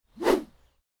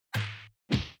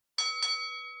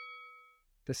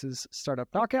This is Startup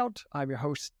Knockout. I'm your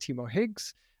host, Timo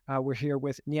Higgs. We're here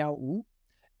with Niao Wu,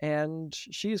 and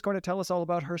she is going to tell us all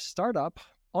about her startup,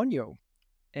 Onyo.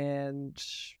 And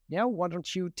Niao, why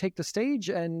don't you take the stage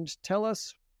and tell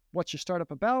us what's your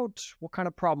startup about? What kind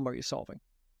of problem are you solving?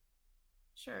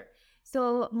 Sure.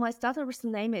 So my startup's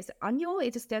name is Onyo.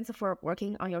 It stands for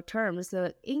working on your terms.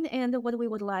 In the end, what we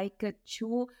would like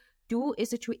to do is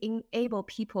to enable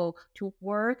people to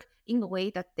work in the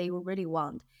way that they really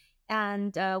want.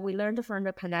 And we learned from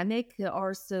the pandemic,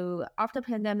 also after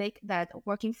pandemic, that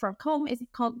working from home is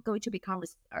going to become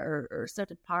a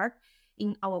certain part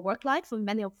in our work life.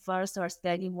 Many of us are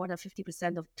spending more than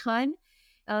 50% of time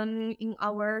in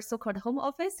our so-called home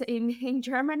office in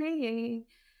Germany,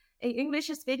 in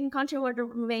English-speaking country where it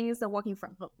remains working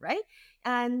from home, right?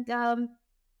 And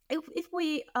if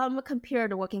we compare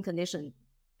the working condition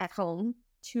at home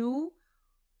to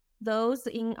those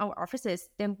in our offices,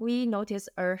 then we notice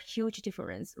a huge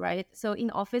difference, right? So in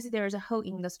office, there's a whole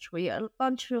industry, a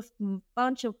bunch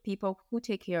of people who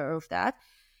take care of that.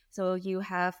 So you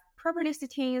have property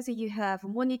sittings, you have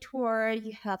monitor,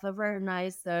 you have a very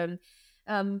nice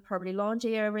probably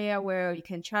laundry area where you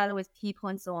can chat with people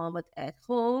and so on. But at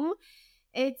home,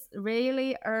 it's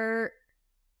really a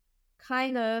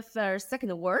kind of a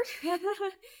second world.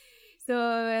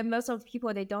 So most of the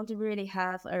people, they don't really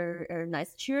have a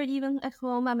nice chair even at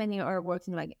home. Many are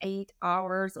working like 8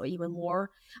 hours or even more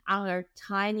on a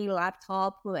tiny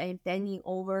laptop and bending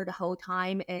over the whole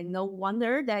time. And no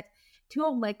wonder that two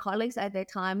of my colleagues at that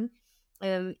time,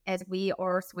 as we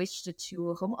all switched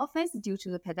to home office due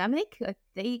to the pandemic,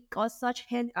 they got such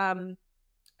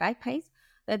back pains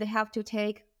that they have to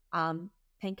take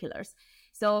painkillers.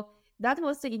 So that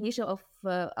was the initial of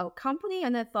our company,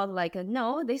 and I thought like,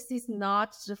 no, this is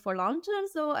not for long term.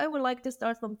 So I would like to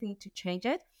start something to change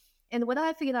it. And what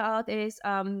I figured out is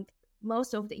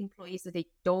most of the employees, they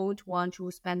don't want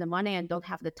to spend the money and don't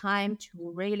have the time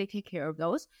to really take care of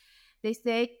those. They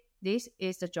say this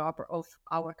is the job of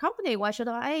our company. Why should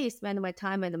I spend my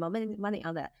time and money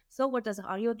on that? So what does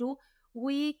Aryo do?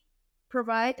 We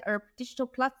provide a digital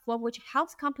platform which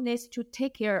helps companies to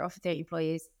take care of their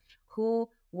employees who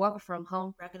work from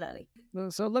home regularly.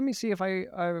 So let me see if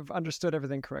I've understood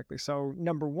everything correctly. So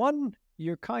number one,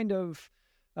 you're kind of,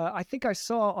 I think I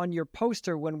saw on your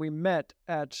poster when we met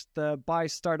at the Buy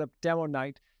Startup demo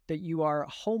night that you are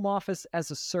home office as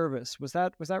a service. Was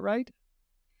that right?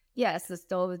 Yes,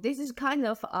 so this is kind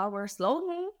of our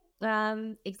slogan.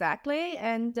 Exactly.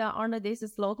 And under this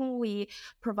slogan, we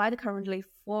provide currently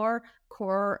 4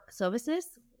 core services.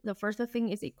 The first thing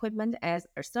is equipment as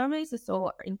a service.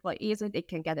 So employees, they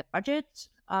can get a budget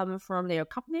from their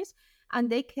companies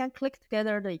and they can click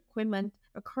together the equipment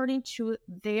according to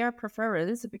their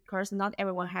preference, because not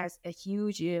everyone has a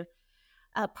huge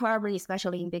probably,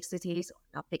 especially in big cities,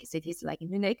 not big cities like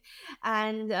Munich.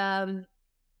 And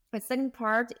the second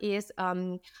part is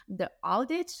the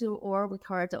audit, or we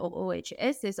call it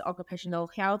OHS, is Occupational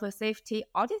Health and Safety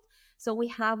Audit. So we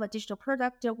have a digital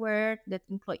product where the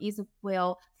employees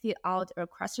will fill out a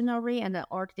questionnaire and the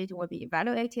audit will be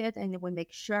evaluated, and we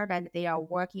make sure that they are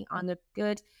working on a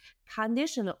good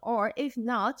condition, or if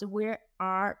not, where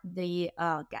are the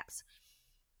gaps.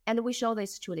 And we show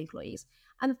this to the employees.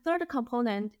 And the third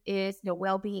component is the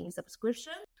well-being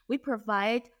subscription. We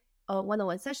provide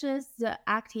one-on-one sessions,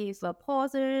 active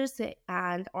pauses,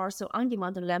 and also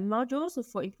on-demand lab modules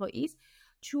for employees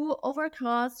to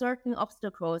overcome certain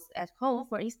obstacles at home.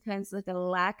 For instance, the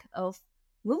lack of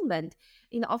movement.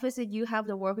 In the office, you have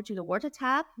to work to the water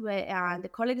tap, and the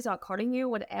colleagues are calling you,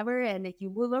 whatever, and you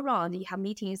move around. You have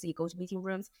meetings, you go to meeting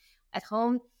rooms. At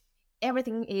home,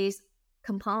 everything is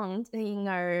compound in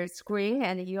our screen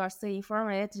and you are seeing from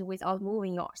it without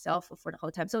moving yourself for the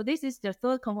whole time. So this is the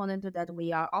third component that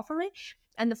we are offering.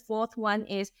 And the fourth one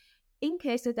is in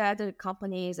case that the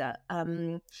company is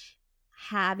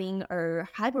having a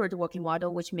hybrid working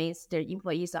model, which means the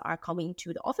employees are coming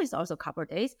to the office also a couple of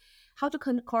days, how to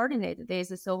coordinate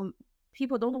this. So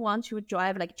people don't want to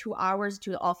drive like 2 hours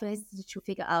to the office to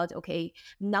figure out, okay,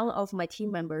 none of my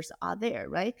team members are there,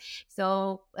 right?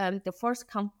 So the first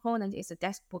component is a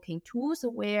desk booking tool,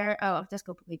 where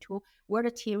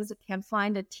the teams can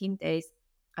find the team days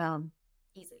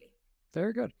easily.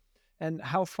 Very good. And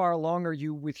how far along are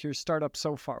you with your startup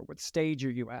so far? What stage are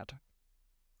you at?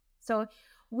 So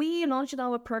we launched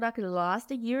our product last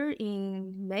year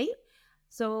in May.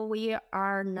 So we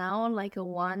are now like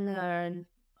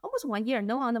almost 1 year,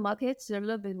 no, on the market, a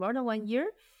little bit more than 1 year.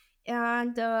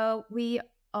 And we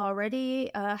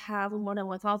already have more than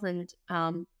 1,000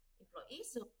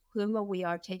 employees whom we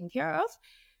are taking care of.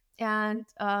 And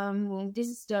this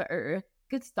is the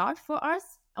good start for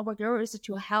us. our goal is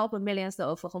to help millions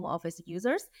of home office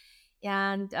users.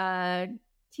 And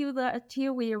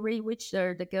till we reach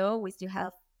the goal, we still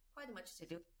have quite much to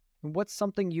do. And what's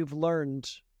something you've learned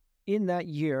in that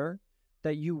year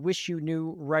that you wish you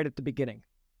knew right at the beginning?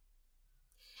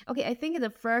 Okay, I think the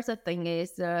first thing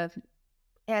is as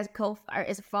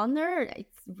a founder,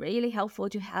 it's really helpful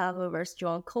to have a very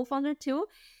strong co-founder too.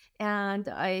 And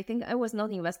I think I was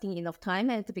not investing enough time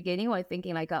at the beginning. I was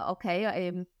thinking like,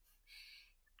 okay,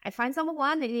 I find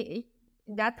someone,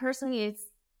 that person is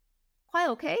quite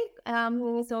okay.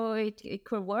 So it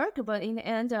could work. But in the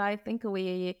end, I think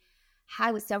we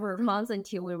had several months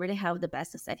until we really have the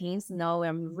best settings. Now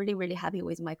I'm really, really happy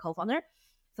with my co-founder.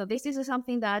 So this is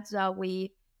something that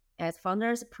we as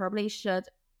founders probably should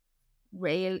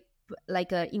really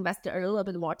invest a little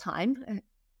bit more time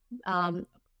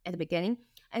at the beginning.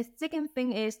 And second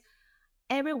thing is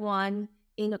everyone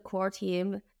in the core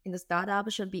team in the startup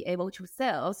should be able to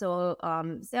sell. So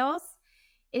sales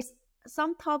is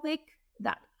some topic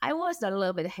that I was a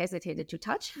little bit hesitant to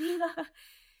touch.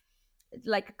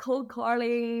 Like cold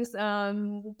callings,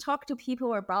 talk to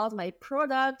people about my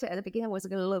product. At the beginning, I was a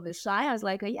little bit shy. I was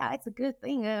like, yeah, it's a good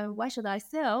thing. Why should I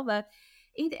sell? But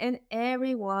in the end,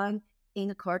 everyone in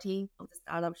the core team of the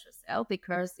startup should sell,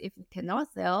 because if we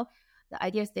cannot sell, the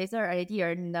idea stays our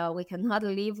idea, and we cannot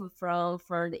live from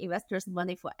the investors'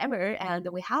 money forever. And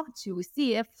we have to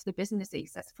see if the business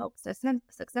is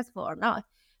successful or not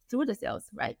through the sales,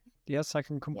 right? Yes, I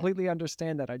can completely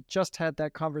understand that. I just had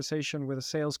that conversation with a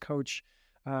sales coach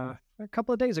a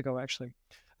couple of days ago, actually.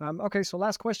 Okay, so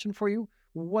last question for you.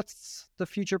 What's the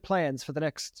future plans for the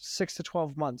next 6 to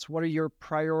 12 months? What are your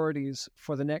priorities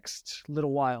for the next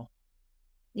little while?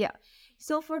 Yeah.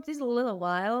 So for this little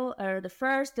while, the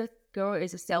first goal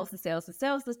is sales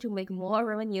to make more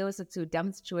revenues, to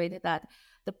demonstrate that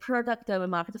the product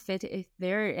market fit is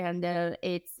there and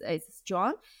it's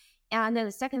strong. And then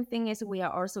the second thing is we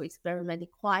are also experimenting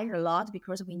quite a lot,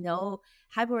 because we know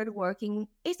hybrid working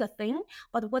is a thing,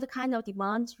 but what kind of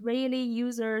demands really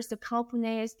users, the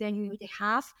companies that you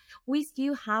have, we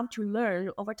still have to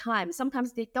learn over time.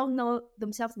 Sometimes they don't know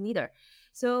themselves neither.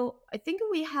 So I think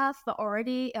we have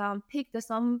already picked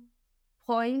some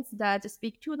points that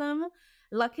speak to them,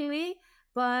 luckily,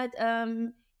 but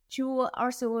to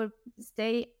also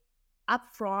stay up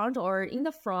front or in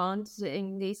the front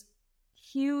in this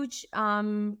huge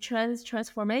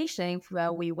transformation, if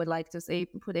we would like to say,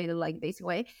 put it like this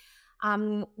way,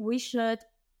 we should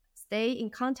stay in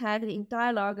contact, in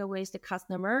dialogue with the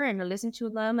customer, and listen to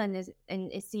them, and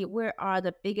see where are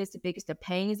the biggest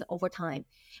pains over time.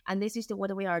 And this is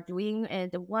what we are doing.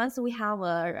 And once we have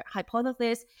a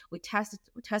hypothesis, we test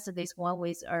this one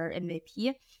with our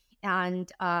MVP.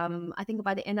 And I think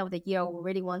by the end of the year, we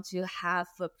really want to have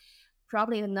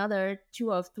probably another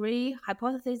 2 or 3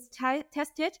 hypotheses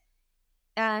tested,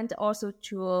 and also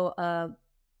to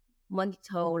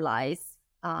monetize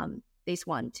this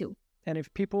one too. And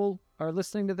if people are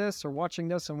listening to this or watching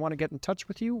this and want to get in touch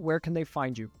with you, where can they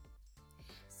find you?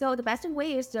 So the best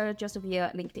way is just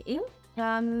via LinkedIn.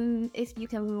 If you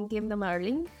can give them a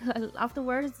link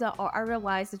afterwards, or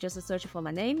otherwise just search for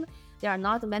my name. There are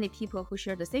not many people who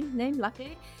share the same name,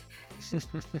 luckily.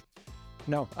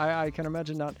 No, I can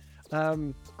imagine not.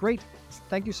 Great.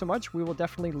 Thank you so much. We will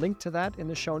definitely link to that in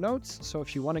the show notes. So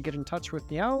if you want to get in touch with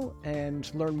Niao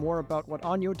and learn more about what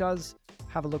Onyo does,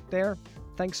 have a look there.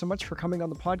 Thanks so much for coming on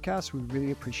the podcast. We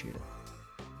really appreciate it.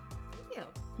 Thank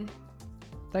you.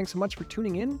 Thanks so much for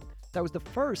tuning in. That was the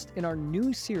first in our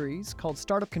new series called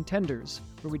Startup Contenders,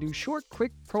 where we do short,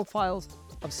 quick profiles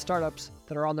of startups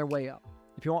that are on their way up.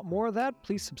 If you want more of that,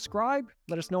 please subscribe.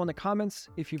 Let us know in the comments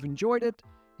if you've enjoyed it,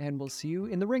 and we'll see you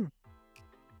in the ring.